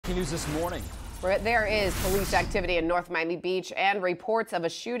breaking news this morning. There is police activity in North Miami Beach and reports of a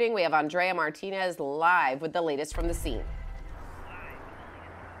shooting. We have Andrea Martinez live with the latest from the scene.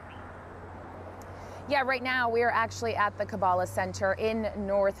 Yeah, right now we are actually at the Cabala Center in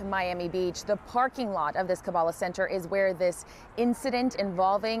North Miami Beach. The parking lot of this Cabala Center is where this incident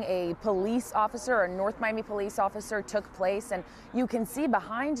involving a police officer, a North Miami police officer, took place. And you can see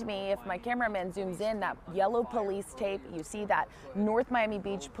behind me, if my cameraman zooms in, that yellow police tape. You see that North Miami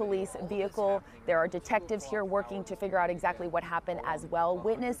Beach police vehicle. There are detectives here working to figure out exactly what happened as well.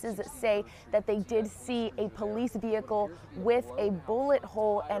 Witnesses say that they did see a police vehicle with a bullet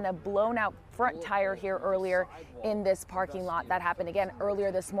hole and a blown out front tire here earlier in this parking lot. That happened again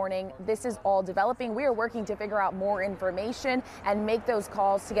earlier this morning. This is all developing. We are working to figure out more information and make those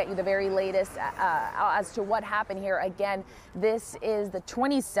calls to get you the very latest as to what happened here. Again, this is the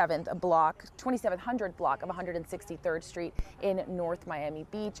 2700 block of 163rd Street in North Miami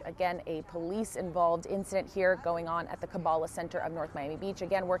Beach. Again, a police involved incident here going on at the Cabala Center of North Miami Beach.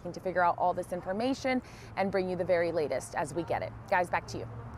 Again, working to figure out all this information and bring you the very latest as we get it. Guys, back to you.